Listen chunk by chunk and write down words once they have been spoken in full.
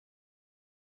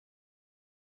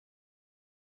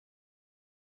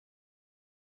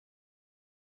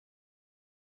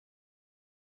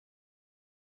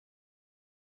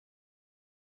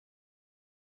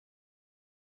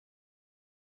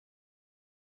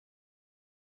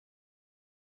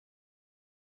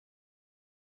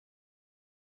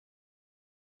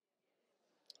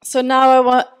So now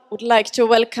I would like to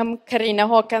welcome Carina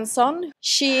Håkansson.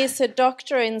 She is a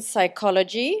doctor in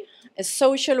psychology, a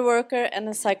social worker and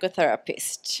a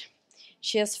psychotherapist.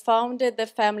 She has founded the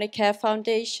Family Care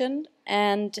Foundation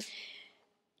and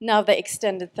now the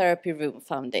Extended Therapy Room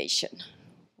Foundation.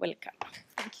 Welcome.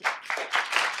 Thank you.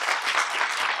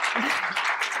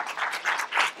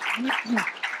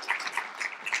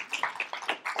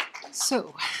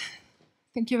 So,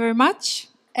 thank you very much.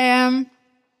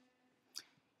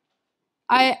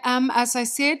 I am, as I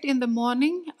said in the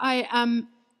morning, I am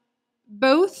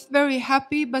both very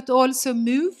happy but also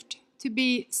moved to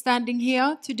be standing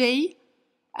here today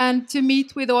and to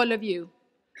meet with all of you.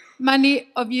 Many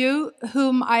of you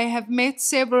whom I have met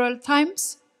several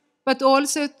times, but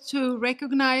also to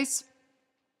recognize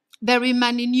very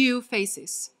many new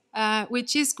faces,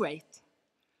 which is great.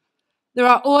 There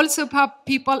are also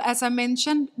people, as I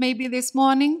mentioned, maybe this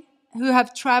morning, who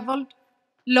have traveled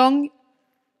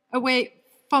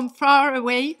from far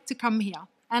away to come here.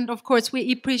 And of course,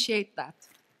 we appreciate that.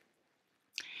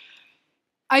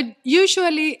 I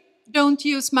usually don't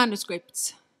use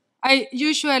manuscripts. I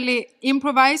usually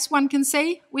improvise, one can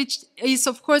say, which is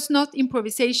of course not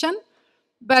improvisation,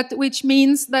 but which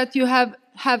means that you have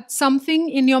something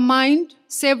in your mind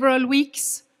several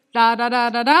weeks, da da da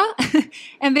da da,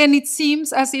 and then it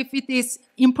seems as if it is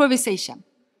improvisation.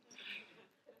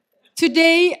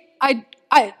 Today,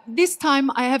 this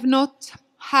time I have not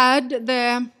had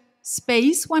the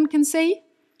space, one can say,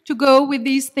 to go with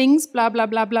these things, blah, blah,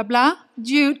 blah, blah, blah,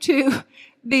 due to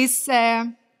this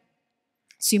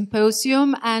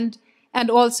symposium and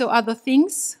also other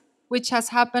things which has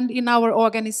happened in our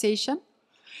organization.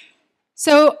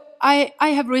 So I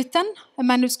have written a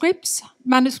manuscript,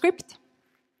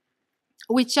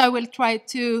 which I will try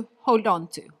to hold on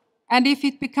to. And if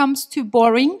it becomes too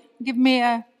boring, give me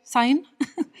a sign.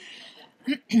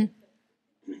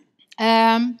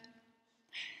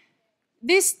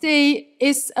 This day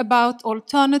is about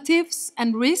alternatives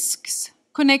and risks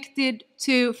connected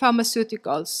to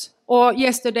pharmaceuticals. Or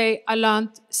yesterday I learned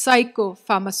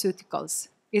psychopharmaceuticals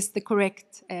is the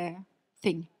correct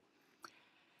thing.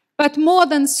 But more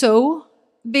than so,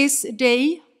 this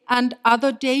day and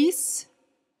other days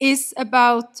is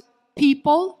about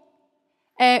people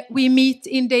we meet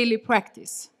in daily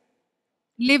practice.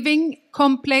 Living,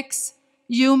 complex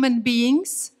human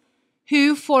beings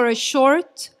who for a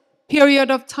short period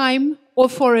of time or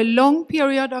for a long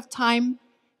period of time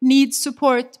need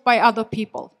support by other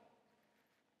people.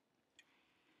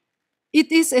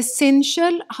 It is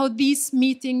essential how these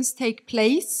meetings take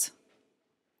place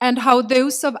and how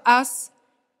those of us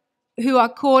who are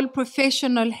called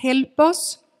professional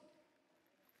helpers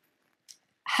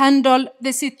handle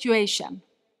the situation,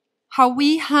 how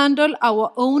we handle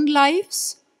our own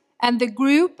lives and the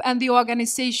group and the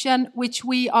organization which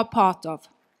we are part of.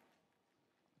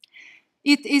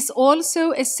 It is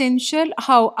also essential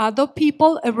how other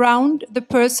people around the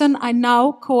person I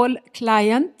now call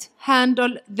client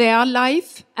handle their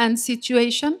life and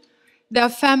situation, their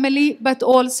family, but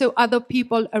also other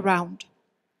people around.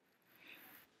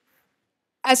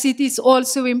 As it is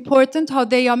also important how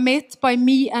they are met by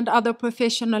me and other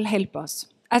professional helpers.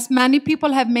 As many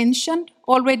people have mentioned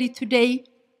already today,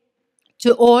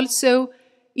 to also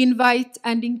invite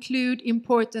and include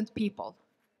important people.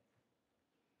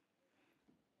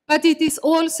 But it is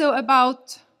also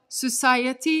about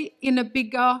society in a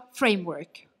bigger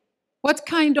framework. What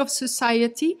kind of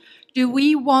society do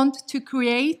we want to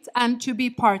create and to be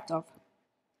part of?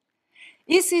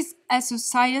 Is it a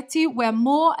society where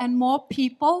more and more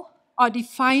people are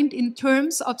defined in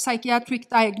terms of psychiatric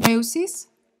diagnosis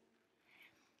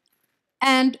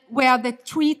and where the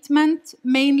treatment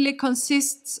mainly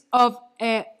consists of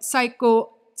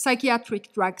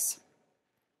psychiatric drugs?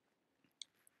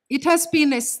 It has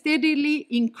been a steadily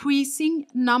increasing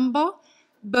number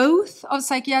both of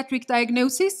psychiatric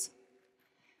diagnoses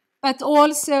but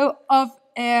also of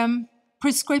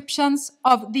prescriptions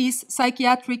of these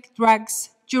psychiatric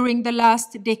drugs during the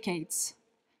last decades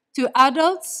to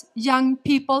adults, young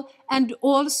people, and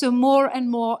also more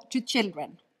and more to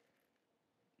children.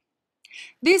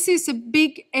 This is a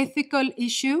big ethical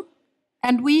issue,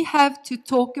 and we have to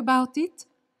talk about it,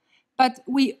 but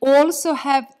we also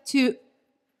have to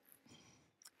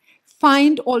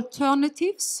find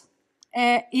alternatives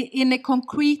in a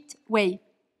concrete way.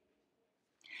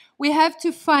 We have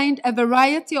to find a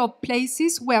variety of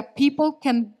places where people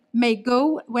may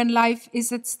go when life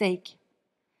is at stake.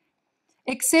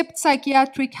 Except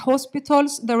psychiatric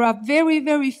hospitals, there are very,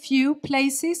 very few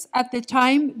places at the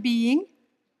time being.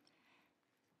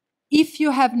 If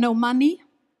you have no money,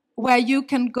 where you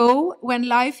can go when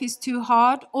life is too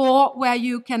hard, or where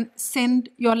you can send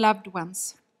your loved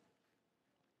ones.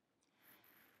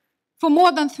 For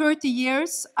more than 30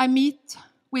 years, I meet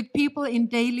with people in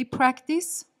daily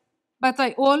practice, but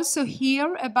I also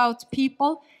hear about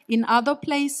people in other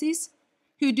places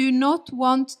who do not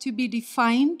want to be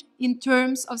defined in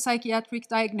terms of psychiatric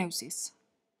diagnosis.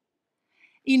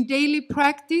 In daily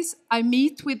practice, I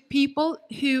meet with people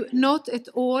who not at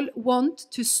all want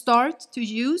to start to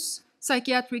use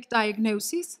psychiatric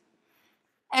diagnosis,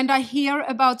 and I hear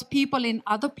about people in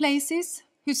other places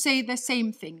who say the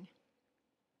same thing.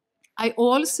 I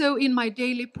also, in my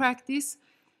daily practice,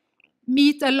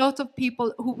 meet a lot of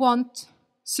people who want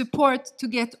support to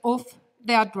get off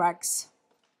their drugs.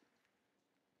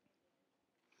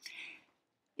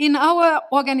 In our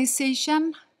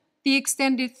organization, the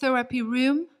Extended Therapy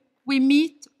Room, we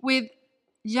meet with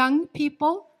young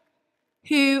people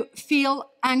who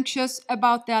feel anxious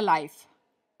about their life,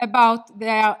 about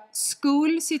their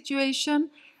school situation,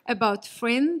 about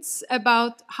friends,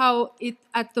 about how it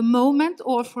at the moment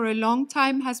or for a long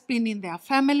time has been in their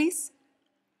families.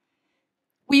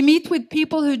 We meet with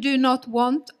people who do not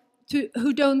want to,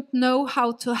 who don't know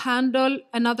how to handle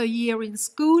another year in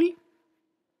school.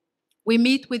 We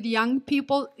meet with young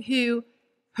people who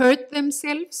hurt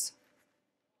themselves.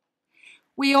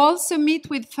 We also meet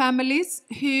with families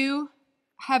who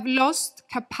have lost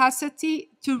capacity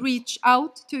to reach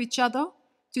out to each other,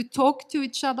 to talk to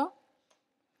each other.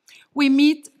 We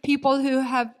meet people who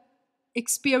have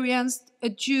experienced a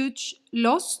huge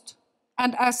loss,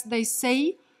 and as they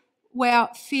say, where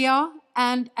fear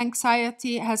and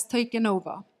anxiety has taken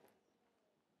over.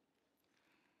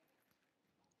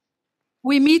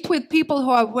 We meet with people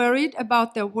who are worried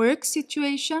about their work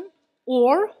situation,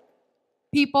 or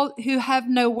people who have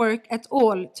no work at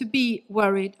all to be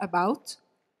worried about.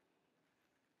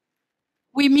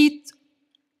 We meet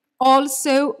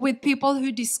also with people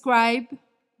who describe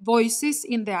voices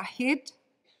in their head.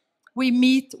 We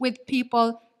meet with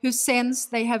people who sense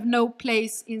they have no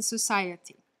place in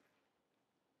society.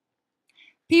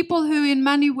 People who in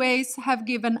many ways have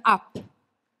given up,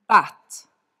 but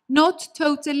not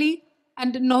totally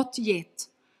and not yet.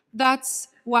 That's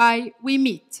why we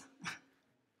meet.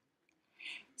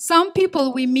 Some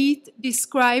people we meet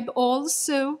describe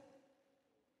also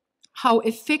how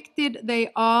affected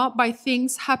they are by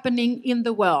things happening in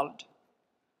the world.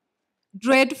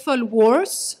 Dreadful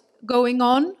wars going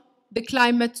on, the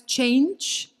climate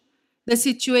change, the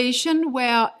situation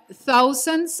where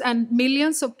thousands and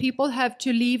millions of people have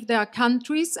to leave their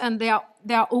countries and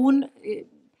their own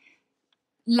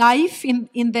life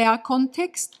in their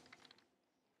context.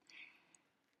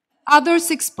 Others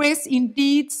express in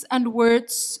deeds and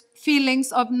words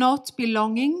feelings of not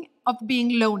belonging, of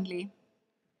being lonely.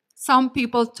 Some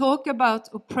people talk about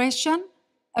oppression,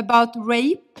 about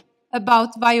rape,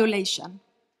 about violation.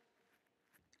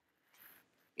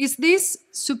 Is this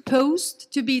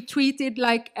supposed to be treated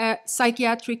like a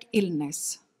psychiatric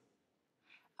illness?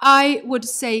 I would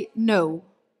say no,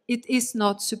 it is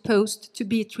not supposed to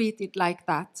be treated like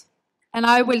that. And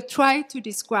I will try to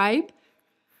describe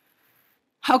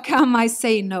how come I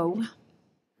say no.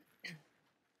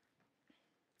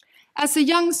 As a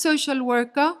young social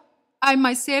worker, I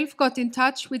myself got in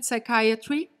touch with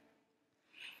psychiatry.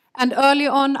 And early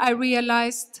on, I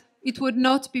realized it would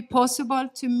not be possible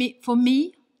for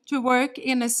me to work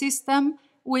in a system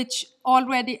which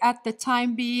already at the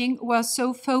time being was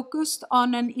so focused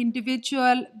on an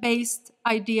individual-based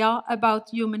idea about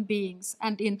human beings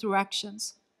and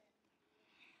interactions.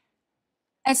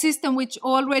 A system which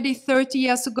already 30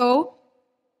 years ago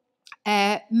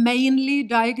mainly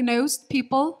diagnosed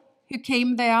people who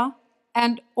came there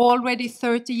and already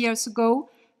 30 years ago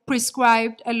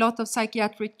prescribed a lot of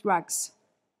psychiatric drugs.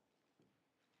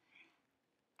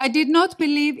 I did not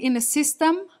believe in a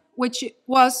system which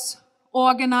was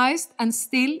organized and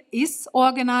still is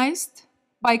organized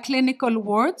by clinical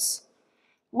wards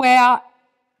where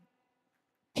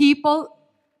people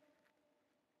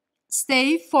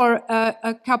stay for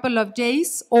a couple of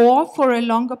days or for a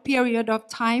longer period of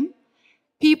time,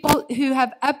 people who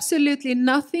have absolutely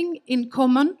nothing in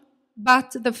common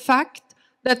but the fact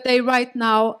that they right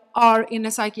now are in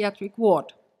a psychiatric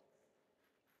ward.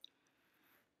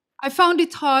 I found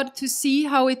it hard to see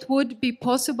how it would be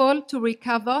possible to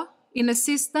recover in a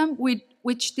system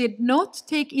which did not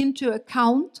take into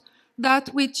account that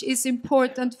which is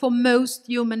important for most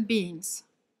human beings: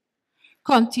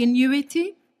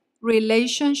 continuity,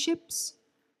 relationships,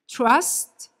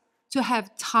 trust, to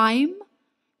have time,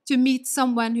 to meet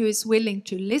someone who is willing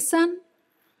to listen,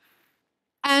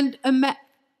 and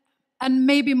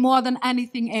maybe more than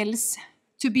anything else,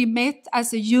 to be met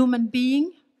as a human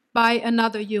being by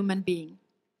another human being.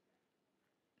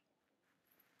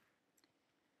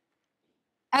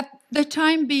 At the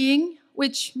time being,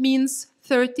 which means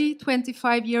 30,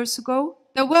 25 years ago,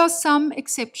 there were some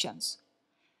exceptions.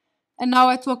 And now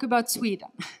I talk about Sweden.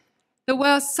 There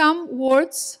were some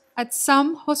wards at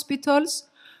some hospitals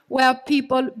where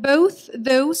people, both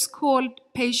those called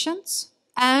patients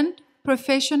and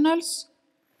professionals,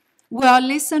 were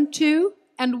listened to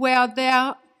and where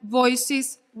their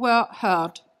voices were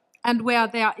heard and where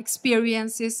their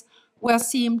experiences were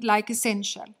seemed like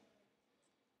essential.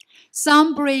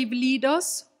 Some brave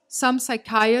leaders, some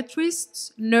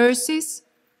psychiatrists, nurses,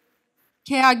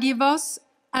 caregivers,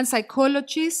 and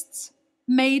psychologists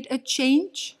made a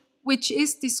change which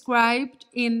is described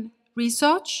in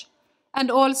research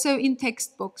and also in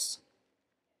textbooks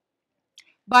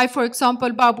by, for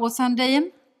example, Barbara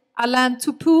Sandin, Alain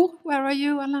Tupou, where are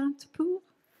you, Alain Tupou?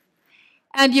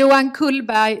 And Johan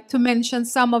Kullberg, to mention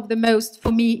some of the most,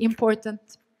 for me, important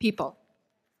people.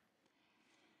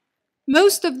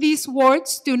 Most of these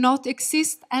wards do not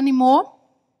exist anymore.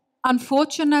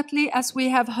 Unfortunately, as we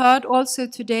have heard also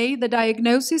today, the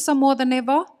diagnoses are more than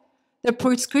ever, the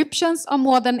prescriptions are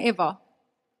more than ever.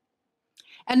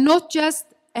 And not just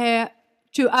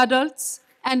to adults,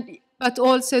 but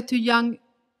also to young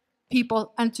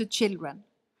people and to children.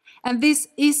 And this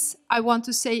is, I want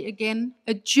to say again,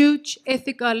 a huge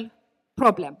ethical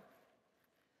problem.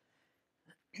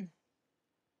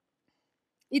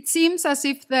 It seems as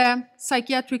if the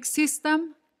psychiatric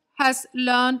system has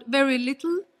learned very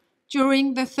little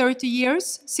during the 30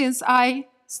 years since I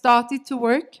started to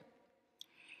work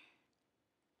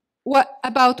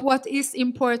about what is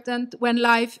important when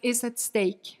life is at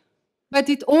stake. But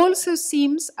it also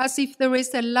seems as if there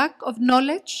is a lack of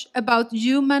knowledge about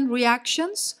human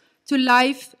reactions to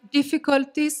life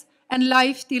difficulties and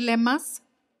life dilemmas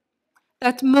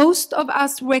that most of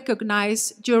us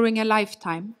recognize during a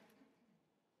lifetime.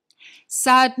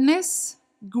 Sadness,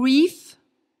 grief,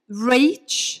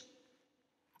 rage,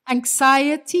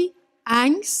 anxiety,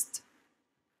 angst,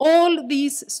 all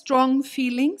these strong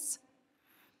feelings,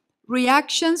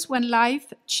 reactions when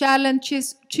life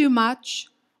challenges too much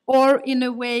or in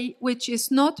a way which is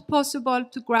not possible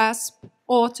to grasp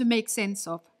or to make sense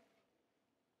of.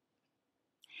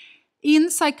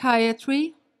 In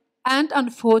psychiatry, and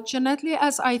unfortunately,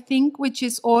 as I think, which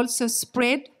is also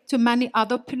spread to many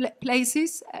other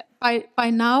places by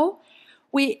now,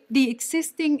 the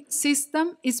existing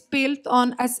system is built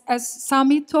on, as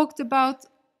Sami talked about,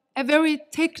 a very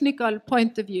technical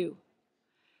point of view.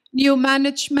 New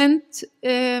management,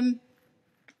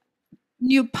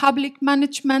 new public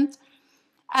management,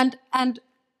 and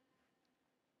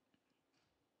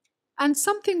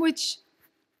something which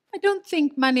I don't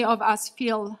think many of us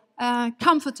feel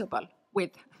comfortable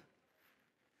with.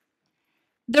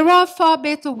 There are far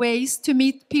better ways to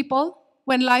meet people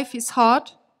when life is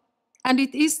hard, and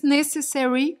it is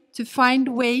necessary to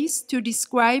find ways to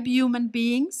describe human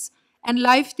beings and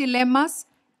life dilemmas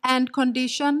and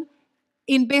condition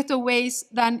in better ways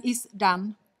than is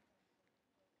done.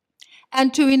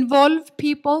 And to involve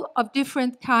people of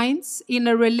different kinds in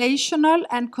a relational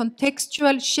and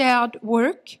contextual shared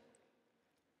work.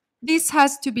 This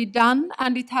has to be done,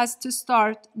 and it has to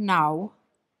start now.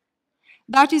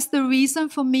 That is the reason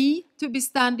for me to be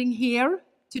standing here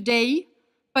today,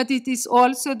 but it is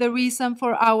also the reason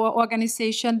for our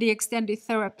organization, the Extended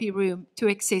Therapy Room, to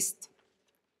exist.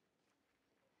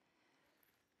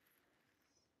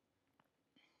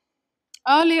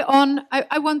 Early on,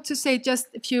 I want to say just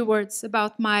a few words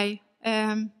about my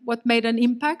what made an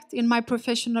impact in my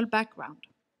professional background.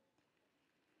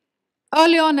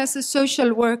 Early on as a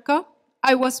social worker,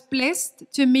 I was blessed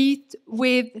to meet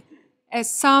with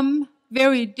some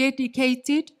very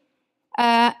dedicated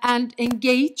and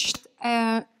engaged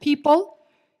people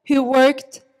who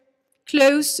worked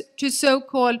close to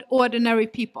so-called ordinary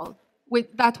people,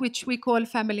 with that which we call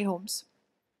family homes.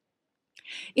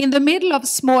 In the middle of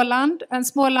Småland, and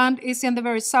Småland is in the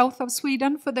very south of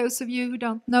Sweden, for those of you who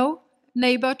don't know,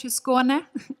 neighbor to Skåne,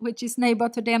 which is neighbor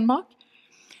to Denmark,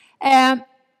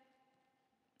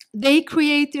 they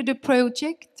created a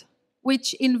project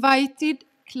which invited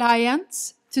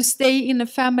clients to stay in a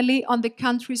family on the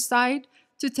countryside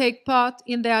to take part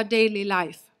in their daily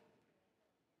life.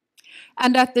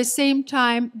 And at the same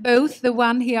time, both the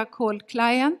one here called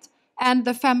client and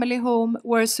the family home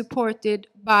were supported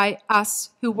by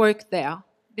us who worked there,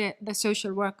 the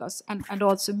social workers, and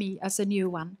also me as a new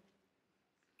one.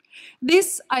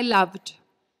 This I loved,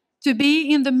 to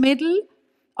be in the middle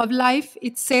of life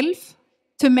itself,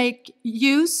 to make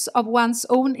use of one's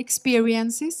own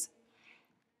experiences,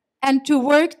 and to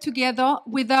work together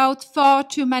without far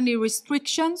too many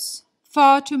restrictions,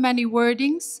 far too many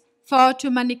wordings, far too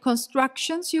many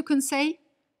constructions, you can say.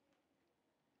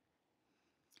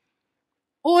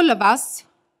 All of us,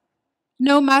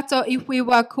 no matter if we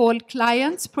were called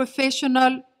clients,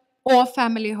 professional, or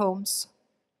family homes,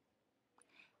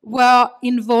 were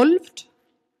involved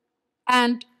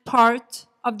and part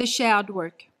of the shared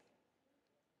work.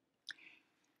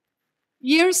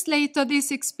 Years later,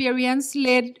 this experience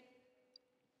led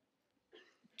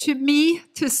to me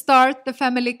to start the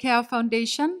Family Care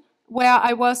Foundation, where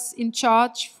I was in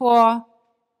charge for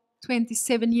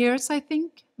 27 years, I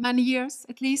think, many years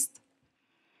at least.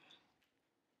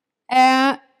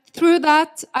 Through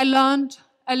that, I learned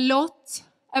a lot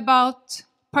about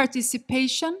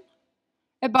participation,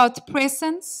 about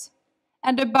presence,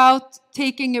 and about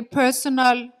taking a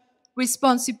personal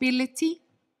responsibility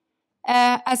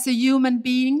as a human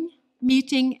being,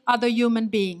 meeting other human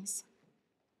beings.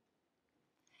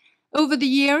 Over the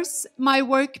years, my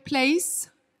workplace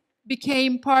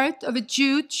became part of a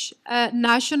huge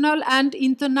national and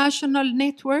international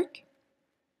network.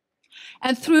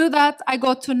 And through that, I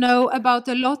got to know about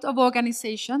a lot of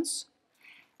organizations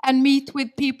and meet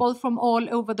with people from all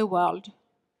over the world.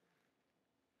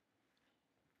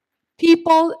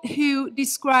 People who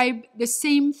describe the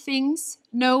same things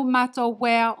no matter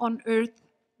where on earth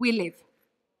we live.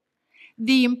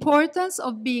 The importance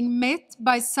of being met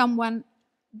by someone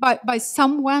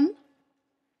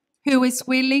who is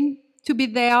willing to be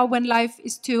there when life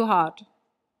is too hard.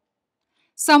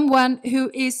 Someone who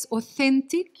is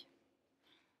authentic,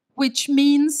 which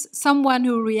means someone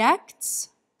who reacts,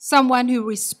 someone who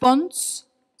responds,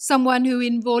 someone who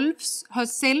involves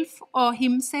herself or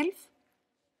himself.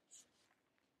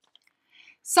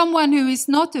 Someone who is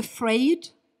not afraid,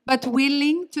 but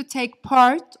willing to take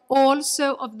part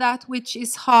also of that which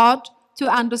is hard to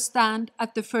understand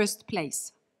at the first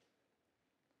place.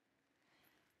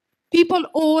 People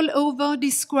all over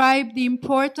describe the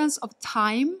importance of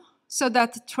time so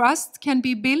that trust can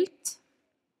be built.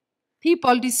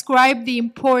 People describe the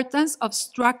importance of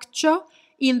structure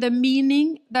in the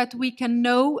meaning that we can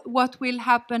know what will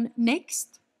happen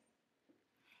next.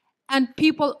 And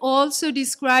people also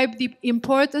describe the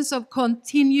importance of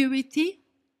continuity,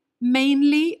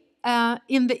 mainly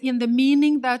in the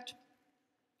meaning that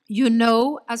you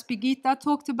know, as Birgitta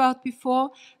talked about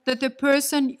before, that the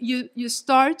person you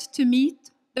start to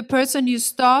meet, the person you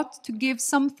start to give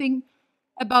something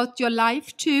about your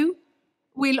life to,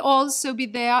 will also be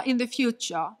there in the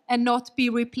future and not be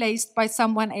replaced by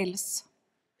someone else.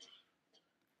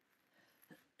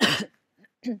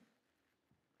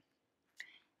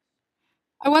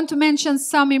 I want to mention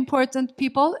some important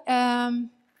people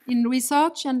in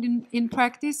research and in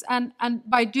practice, and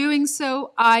by doing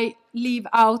so, I leave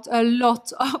out a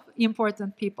lot of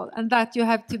important people, and that you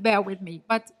have to bear with me.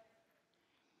 But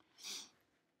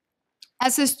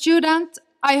as a student,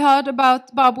 I heard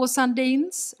about Barbro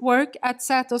Sandin's work at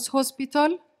Säters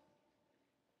Hospital,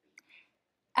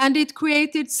 and it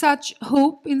created such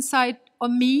hope inside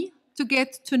of me to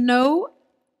get to know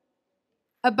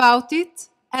about it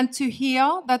and to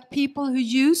hear that people who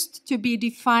used to be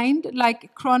defined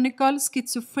like chronic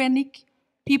schizophrenic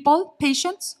people,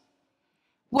 patients,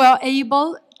 were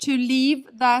able to leave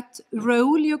that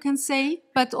role, you can say,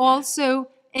 but also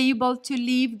able to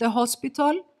leave the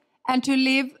hospital and to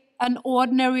live an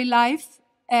ordinary life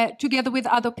together with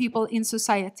other people in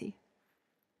society.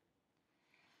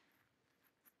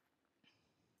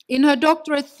 In her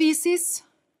doctorate thesis,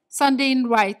 Sandin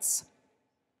writes,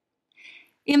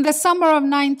 "In the summer of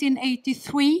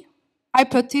 1983, I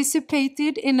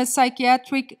participated in a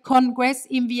psychiatric congress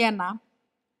in Vienna.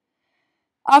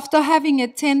 After having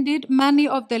attended many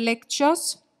of the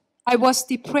lectures, I was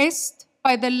depressed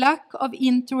by the lack of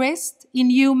interest in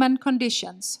human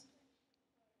conditions.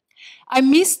 I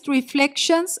missed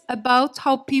reflections about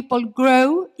how people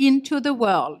grow into the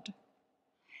world,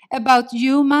 about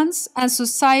humans and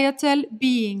societal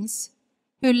beings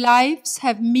whose lives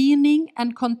have meaning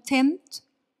and content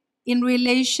in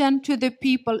relation to the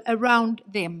people around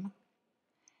them,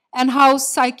 and how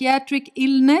psychiatric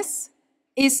illness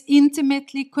is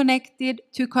intimately connected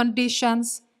to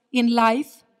conditions in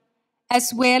life,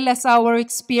 as well as our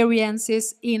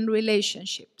experiences in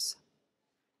relationships."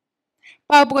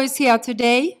 Barbro is here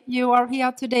today. You are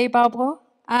here today, Barbro.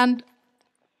 And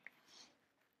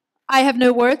I have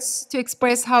no words to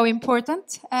express how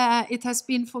important it has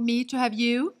been for me to have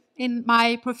you in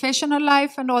my professional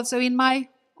life and also in my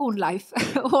own life,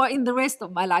 or in the rest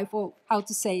of my life, or how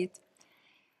to say it.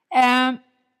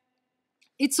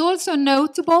 It's also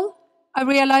notable, I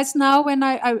realize now when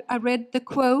I read the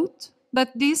quote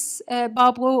that this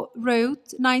Barbro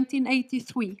wrote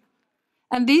 1983.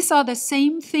 And these are the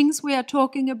same things we are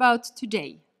talking about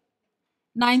today.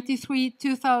 93,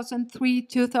 2003,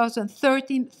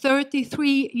 2013,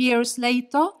 33 years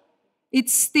later,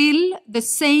 it's still the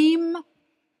same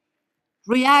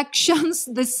reactions,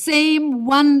 the same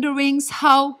wonderings,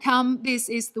 how come this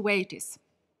is the way it is.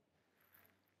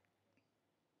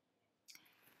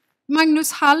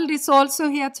 Magnus Hald is also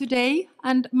here today,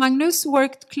 and Magnus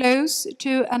worked close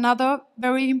to another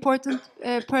very important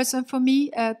person for me,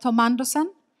 Tom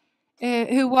Andersen,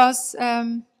 who was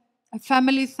a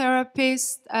family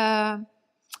therapist,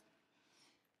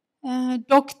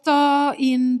 doctor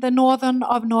in the northern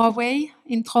of Norway,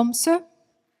 in Tromsø.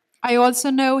 I also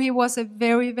know he was a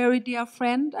very, very dear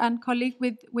friend and colleague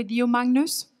with you,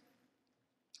 Magnus.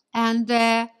 And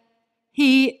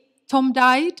Tom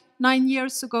died 9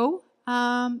 years ago,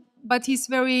 but he's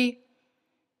very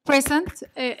present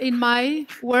in my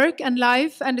work and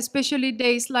life, and especially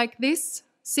days like this,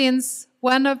 since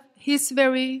one of his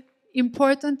very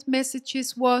important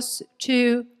messages was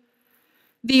to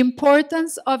the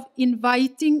importance of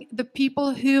inviting the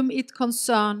people whom it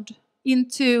concerned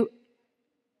into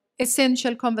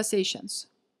essential conversations,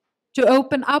 to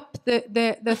open up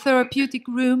the therapeutic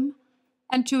room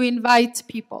and to invite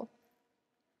people.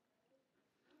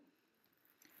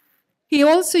 He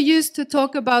also used to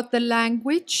talk about the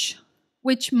language,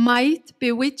 which might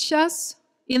bewitch us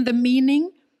in the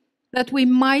meaning that we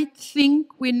might think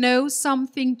we know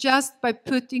something just by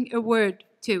putting a word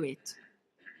to it.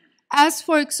 As,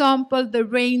 for example, the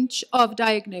range of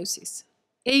diagnoses: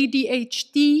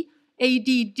 ADHD,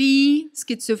 ADD,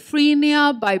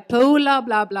 schizophrenia, bipolar,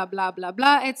 blah, blah, blah, blah,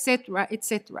 blah, etc.,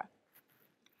 etc.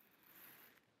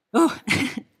 Oh.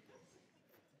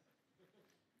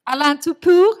 Alain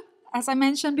Tupur, as I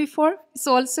mentioned before, is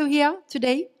also here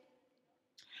today.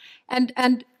 And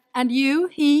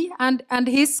he and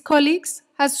his colleagues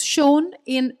has shown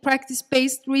in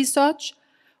practice-based research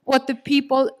what the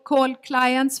people called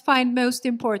clients find most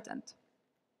important.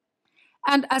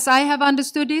 And as I have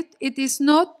understood it, it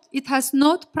has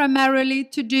not primarily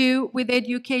to do with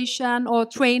education or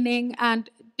training and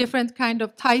different kind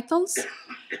of titles,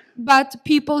 but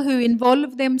people who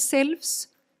involve themselves,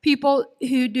 people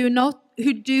who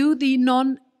do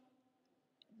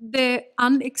the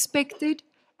unexpected,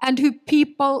 and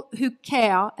people who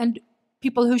care, and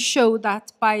people who show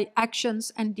that by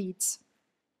actions and deeds.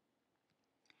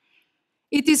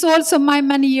 It is also my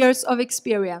many years of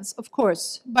experience, of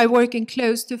course, by working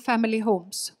close to family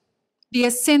homes, the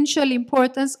essential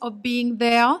importance of being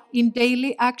there in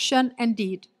daily action and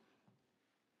deed,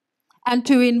 and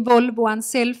to involve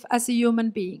oneself as a human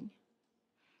being.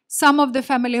 Some of the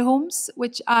family homes,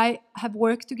 which I have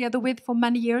worked together with for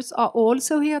many years, are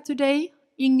also here today.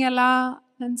 Ingela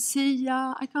and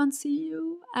Sia, I can't see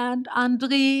you, and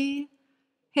André,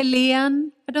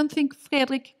 Helene. I don't think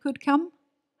Fredrik could come.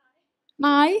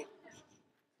 Nej.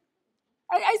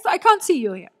 I can't see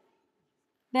you here.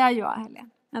 There you are,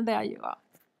 Helene, and there you are.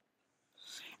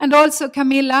 And also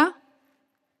Camilla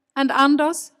and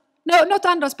Anders. No, not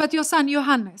Anders, but your son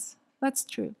Johannes. That's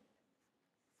true.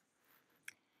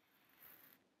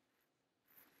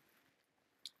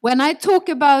 When I talk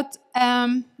about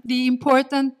the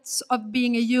importance of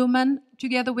being a human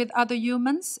together with other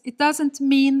humans, it doesn't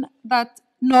mean that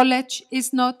knowledge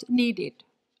is not needed,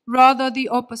 rather the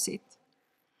opposite.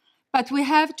 But we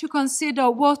have to consider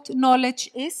what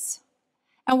knowledge is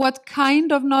and what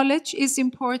kind of knowledge is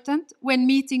important when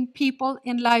meeting people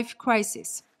in life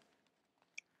crisis.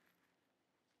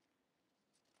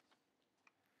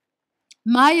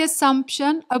 My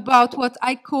assumption about what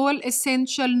I call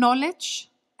essential knowledge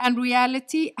and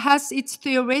reality has its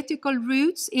theoretical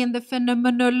roots in the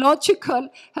phenomenological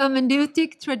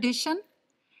hermeneutic tradition,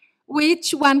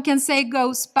 which one can say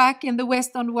goes back in the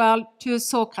Western world to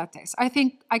Socrates. I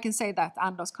think I can say that,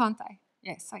 Anders, can't I?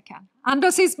 Yes, I can.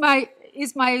 Anders is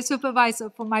my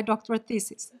supervisor for my doctorate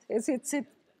thesis.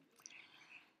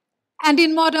 And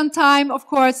in modern time, of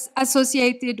course,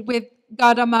 associated with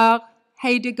Gadamer,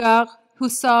 Heidegger,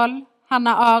 Husserl,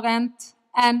 Hannah Arendt,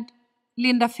 and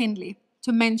Linda Findley,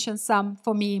 to mention some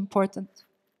for me important.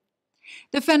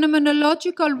 The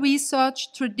phenomenological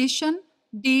research tradition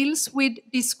deals with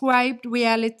described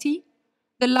reality,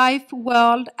 the life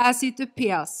world as it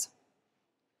appears.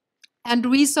 And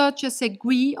researchers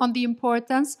agree on the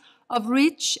importance of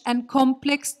rich and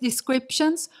complex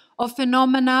descriptions of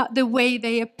phenomena the way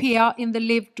they appear in the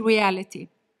lived reality.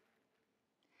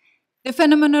 The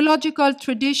phenomenological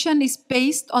tradition is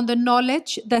based on the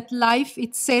knowledge that life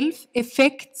itself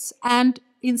affects and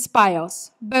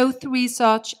inspires both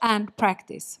research and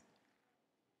practice.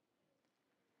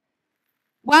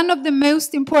 One of the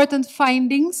most important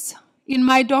findings in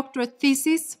my doctorate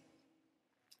thesis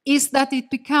is that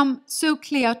it became so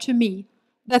clear to me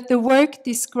that the work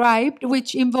described,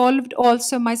 which involved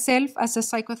also myself as a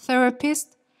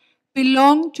psychotherapist,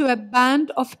 belonged to a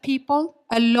band of people,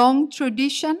 a long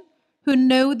tradition, who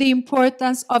know the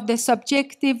importance of the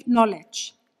subjective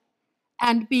knowledge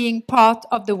and being part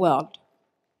of the world.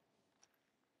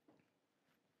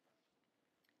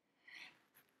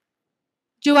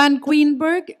 Joanne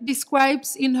Greenberg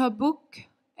describes in her book,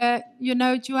 you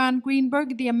know Joanne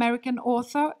Greenberg, the American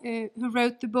author who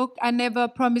wrote the book, I Never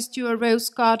Promised You a Rose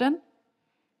Garden.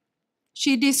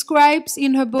 She describes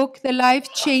in her book the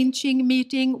life-changing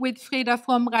meeting with Frida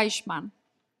from Reichmann.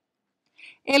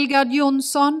 Elgard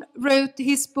Jonsson wrote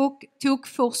his book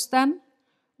Tokfursten,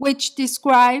 which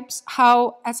describes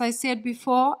how, as I said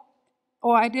before,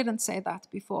 or I didn't say that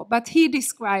before, but he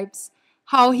describes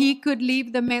how he could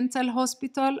leave the mental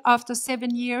hospital after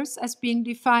 7 years as being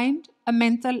defined a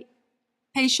mental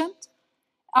patient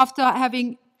after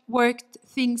having worked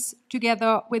things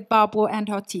together with Barbro and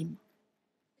her team.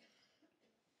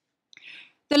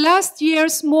 The last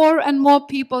years, more and more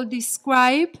people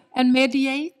describe and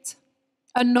mediate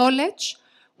a knowledge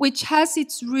which has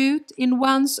its root in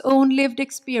one's own lived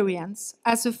experience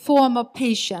as a former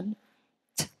patient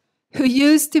who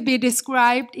used to be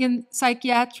described in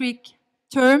psychiatric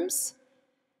terms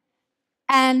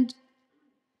and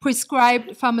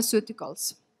prescribed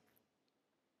pharmaceuticals.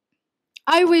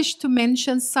 I wish to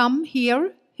mention some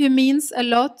here who means a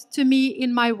lot to me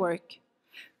in my work.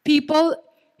 People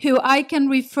who I can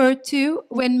refer to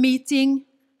when meeting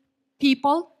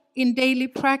people in daily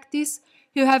practice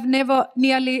who have never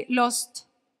nearly lost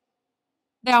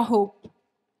their hope,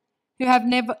 who have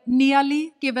never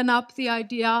nearly given up the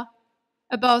idea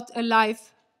about a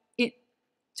life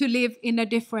to live in a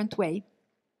different way.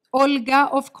 Olga,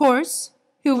 of course,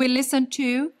 who we listened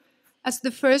to as the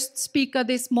first speaker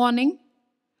this morning,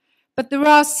 but there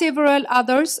are several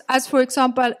others, as for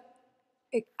example,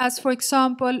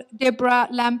 Deborah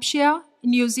Lampshire,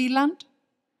 New Zealand,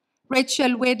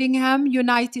 Rachel Weddingham,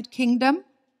 United Kingdom,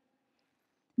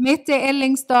 Mette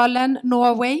Ellingsdalen,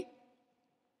 Norway,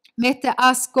 Mette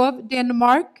Askov,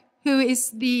 Denmark, who is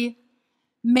the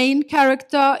main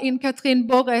character in Katrin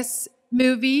Borre's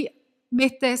movie,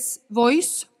 Mette's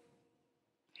Voice,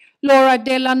 Laura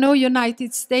Delano,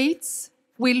 United States,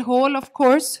 Will Hall, of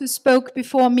course, who spoke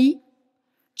before me,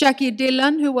 Jackie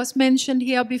Dillon, who was mentioned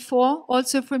here before,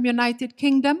 also from United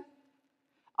Kingdom,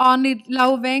 Arnid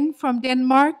Lauveng from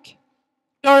Denmark,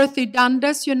 Dorothy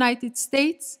Dundas, United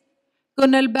States,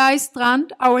 Gunnel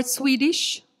Bergstrand, our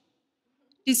Swedish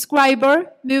describer,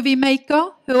 movie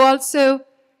maker, who also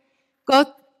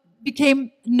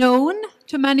became known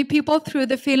to many people through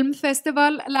the film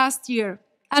festival last year,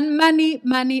 and many,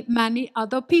 many, many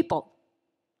other people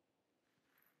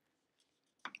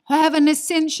who have an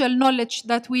essential knowledge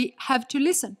that we have to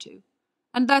listen to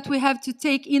and that we have to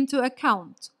take into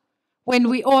account when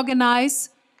we organize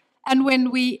and when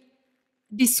we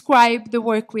describe the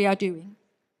work we are doing.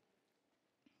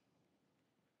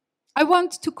 I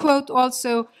want to quote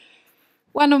also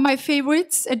one of my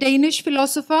favorites, a Danish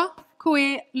philosopher,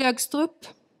 K.E. Løgstrup.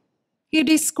 He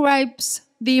describes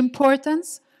the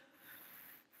importance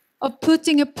of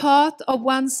putting a part of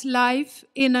one's life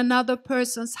in another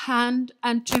person's hand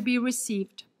and to be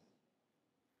received.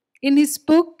 In his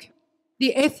book,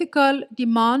 The Ethical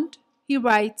Demand, he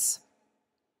writes,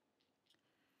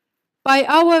 "By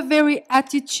our very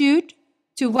attitude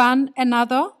to one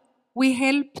another, we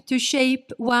help to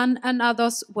shape one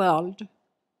another's world.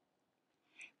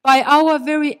 By our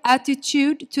very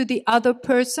attitude to the other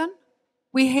person,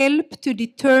 we help to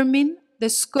determine the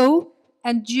scope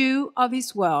and due of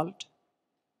his world.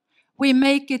 We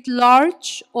make it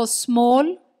large or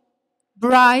small,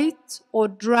 bright or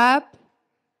drab,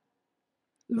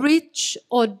 rich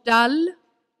or dull,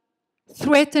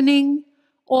 threatening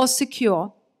or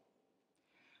secure.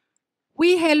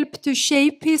 We help to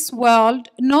shape his world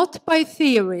not by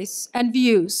theories and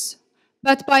views,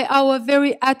 but by our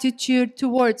very attitude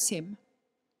towards him.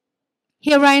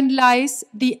 Herein lies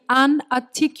the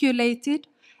unarticulated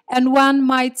and one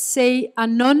might say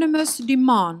anonymous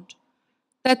demand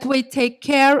that we take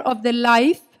care of the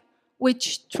life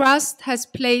which trust has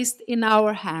placed in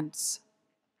our hands.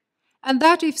 And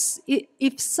that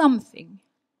if something,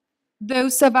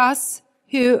 those of us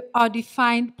who are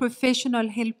defined professional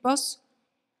helpers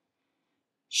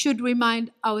should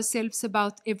remind ourselves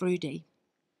about every day.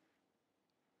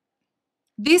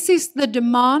 This is the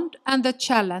demand and the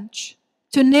challenge,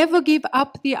 to never give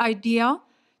up the idea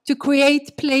to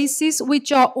create places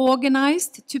which are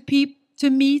organized to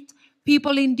meet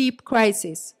people in deep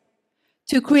crisis,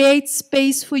 to create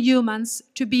space for humans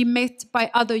to be met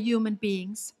by other human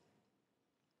beings.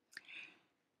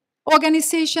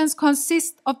 Organizations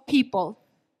consist of people,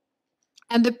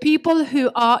 and the people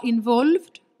who are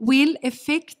involved will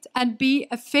affect and be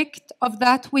effect of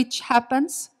that which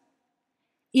happens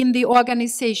in the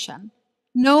organization,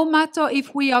 no matter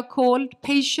if we are called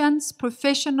patients,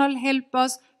 professional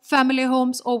helpers, family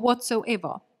homes, or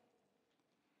whatsoever.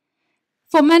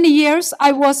 For many years,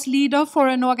 I was leader for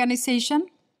an organization,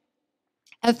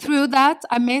 and through that,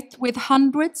 I met with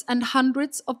hundreds and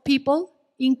hundreds of people,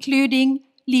 including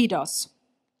leaders.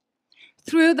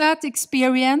 Through that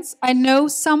experience, I know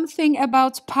something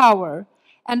about power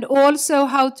and also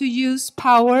how to use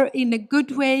power in a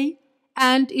good way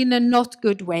and in a not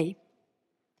good way.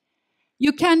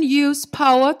 You can use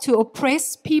power to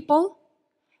oppress people,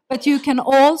 but you can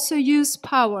also use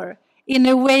power in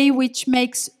a way which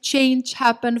makes change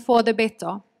happen for the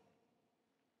better.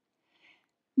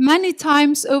 Many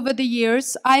times over the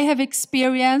years, I have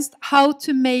experienced how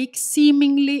to make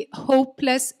seemingly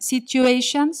hopeless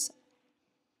situations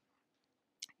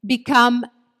become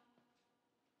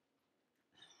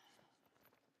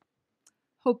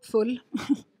hopeful.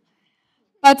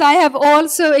 But I have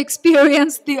also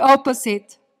experienced the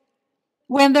opposite.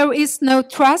 When there is no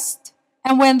trust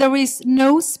and when there is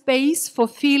no space for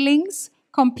feelings,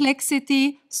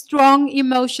 complexity, strong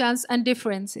emotions, and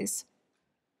differences.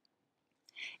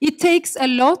 It takes a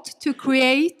lot to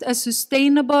create a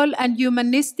sustainable and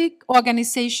humanistic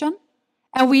organization,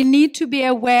 and we need to be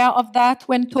aware of that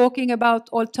when talking about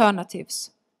alternatives.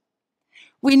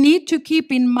 We need to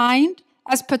keep in mind,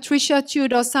 as Patricia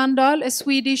Tudor Sandahl, a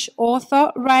Swedish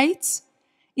author, writes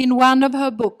in one of her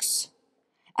books,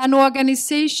 an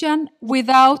organization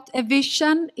without a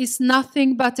vision is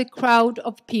nothing but a crowd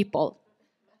of people.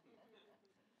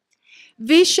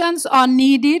 Visions are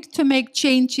needed to make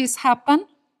changes happen,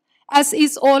 as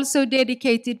is also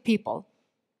dedicated people.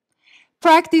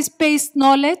 Practice-based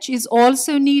knowledge is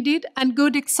also needed, and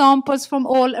good examples from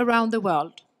all around the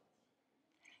world,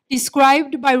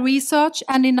 described by research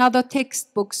and in other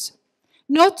textbooks,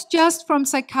 not just from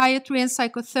psychiatry and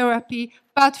psychotherapy,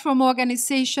 but from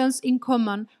organizations in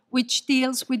common, which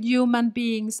deals with human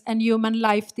beings and human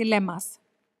life dilemmas.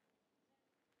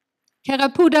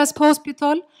 Karapudas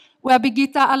Hospital, where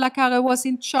Birgitta Alakare was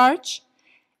in charge,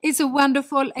 is a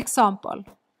wonderful example.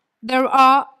 There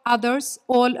are others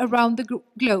all around the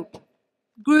globe.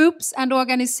 Groups and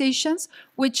organizations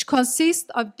which consist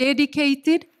of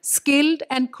dedicated, skilled,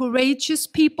 and courageous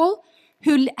people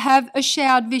who have a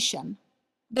shared vision.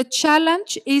 The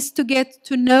challenge is to get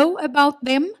to know about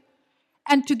them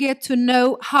and to get to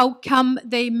know how come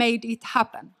they made it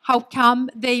happen, how come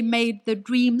they made the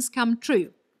dreams come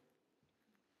true.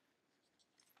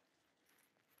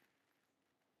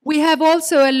 We have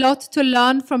also a lot to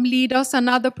learn from leaders and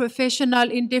other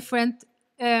professionals in different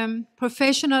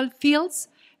professional fields,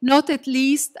 not at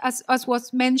least, as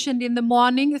was mentioned in the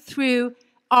morning, through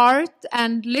art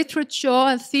and literature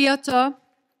and theater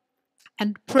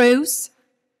and prose,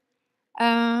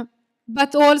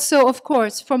 but also, of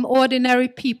course, from ordinary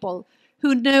people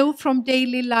who know from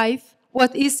daily life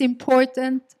what is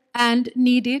important and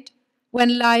needed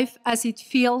when life as it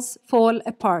feels fall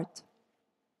apart.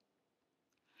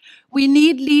 We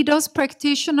need leaders,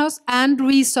 practitioners, and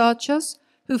researchers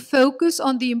who focus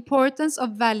on the importance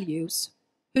of values,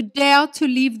 who dare to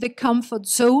leave the comfort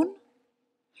zone,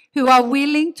 who are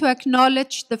willing to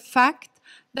acknowledge the fact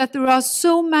that there are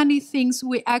so many things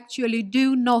we actually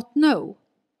do not know,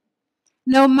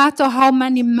 no matter how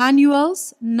many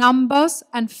manuals, numbers,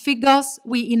 and figures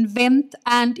we invent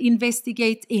and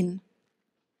investigate in.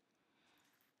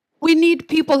 We need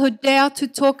people who dare to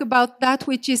talk about that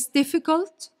which is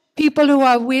difficult, people who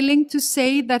are willing to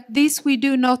say that this we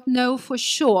do not know for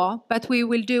sure, but we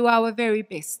will do our very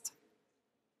best.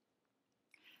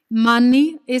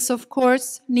 Money is, of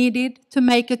course, needed to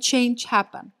make a change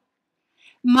happen.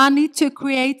 Money to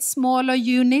create smaller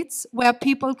units where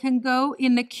people can go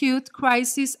in acute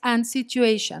crises and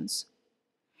situations.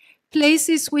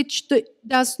 Places which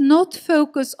does not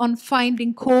focus on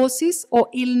finding causes or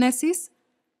illnesses,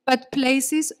 but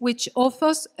places which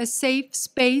offers a safe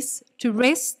space to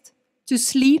rest, to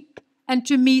sleep, and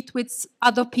to meet with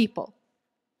other people.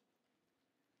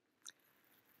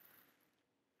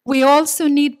 We also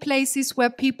need places where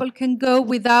people can go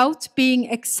without being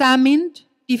examined,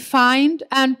 defined,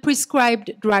 and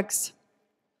prescribed drugs.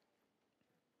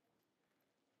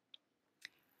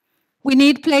 We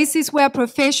need places where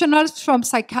professionals from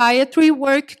psychiatry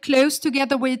work close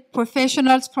together with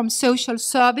professionals from social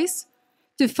service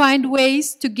to find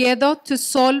ways together to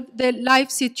solve the life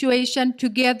situation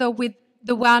together with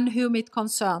the one whom it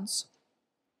concerns.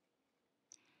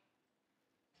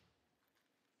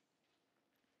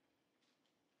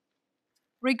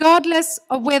 Regardless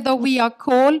of whether we are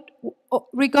called,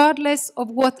 regardless of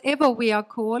whatever we are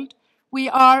called, we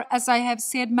are, as I have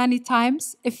said many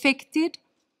times, affected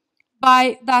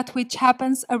by that which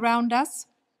happens around us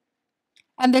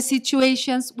and the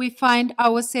situations we find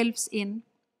ourselves in.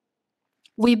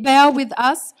 We bear with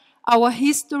us our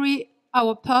history,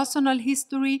 our personal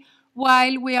history,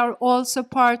 while we are also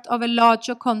part of a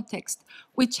larger context,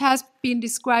 which has been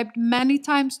described many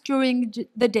times during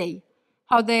the day,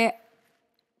 how the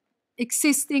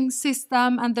existing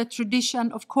system and the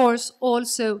tradition, of course,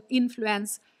 also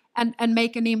influence and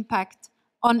make an impact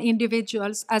on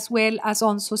individuals as well as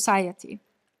on society.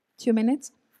 2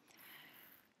 minutes.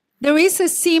 There is a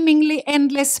seemingly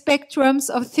endless spectrum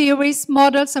of theories,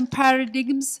 models, and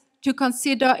paradigms to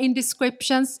consider in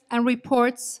descriptions and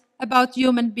reports about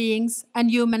human beings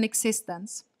and human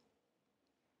existence.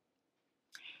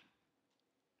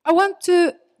 I want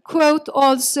to quote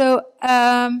also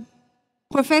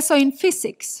professor in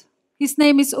physics. His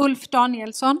name is Ulf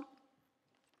Danielsson.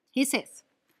 He says,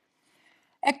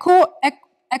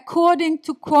 according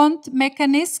to quantum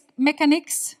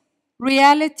mechanics,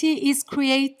 reality is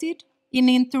created in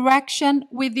interaction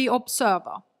with the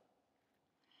observer.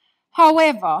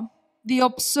 However, the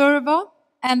observer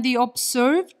and the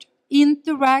observed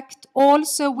interact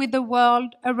also with the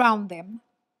world around them.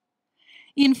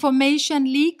 Information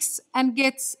leaks and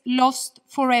gets lost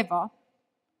forever.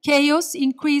 Chaos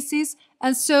increases,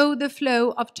 and so the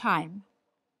flow of time,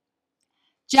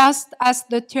 just as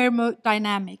the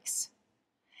thermodynamics.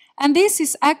 And this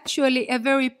is actually a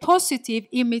very positive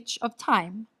image of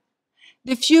time.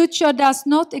 The future does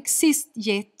not exist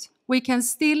yet. We can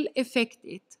still affect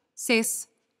it, says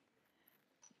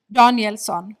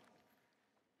Danielsson.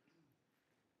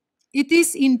 It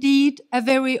is indeed a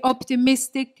very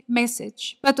optimistic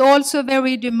message, but also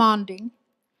very demanding.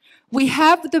 We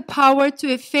have the power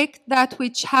to affect that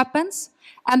which happens,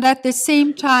 and at the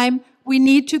same time, we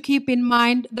need to keep in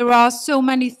mind there are so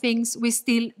many things we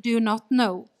still do not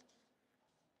know.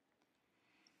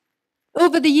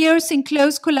 Over the years, in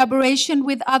close collaboration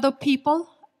with other people,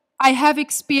 I have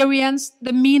experienced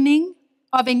the meaning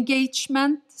of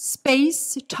engagement,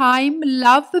 space, time,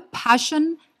 love,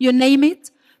 passion, you name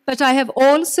it, but I have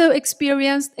also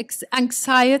experienced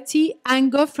anxiety,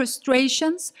 anger,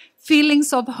 frustrations,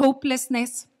 feelings of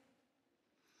hopelessness.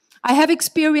 I have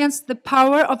experienced the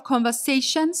power of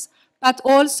conversations, but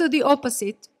also the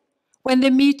opposite, when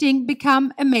the meeting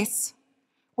becomes a mess,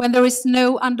 when there is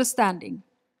no understanding.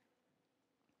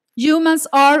 Humans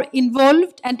are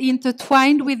involved and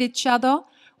intertwined with each other.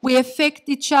 We affect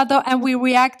each other and we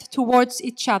react towards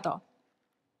each other.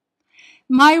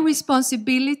 My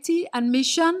responsibility and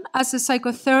mission as a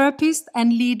psychotherapist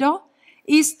and leader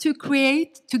is to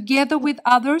create, together with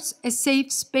others, a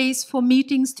safe space for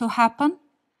meetings to happen,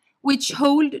 which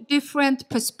hold different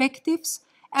perspectives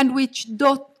and which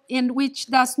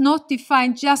does not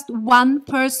define just one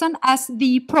person as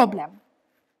the problem.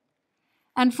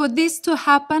 And for this to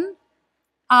happen,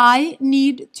 I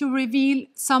need to reveal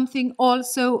something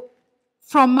also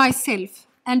from myself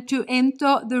and to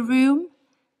enter the room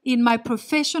in my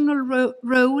professional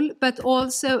role, but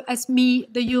also as me,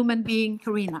 the human being,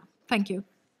 Carina. Thank you.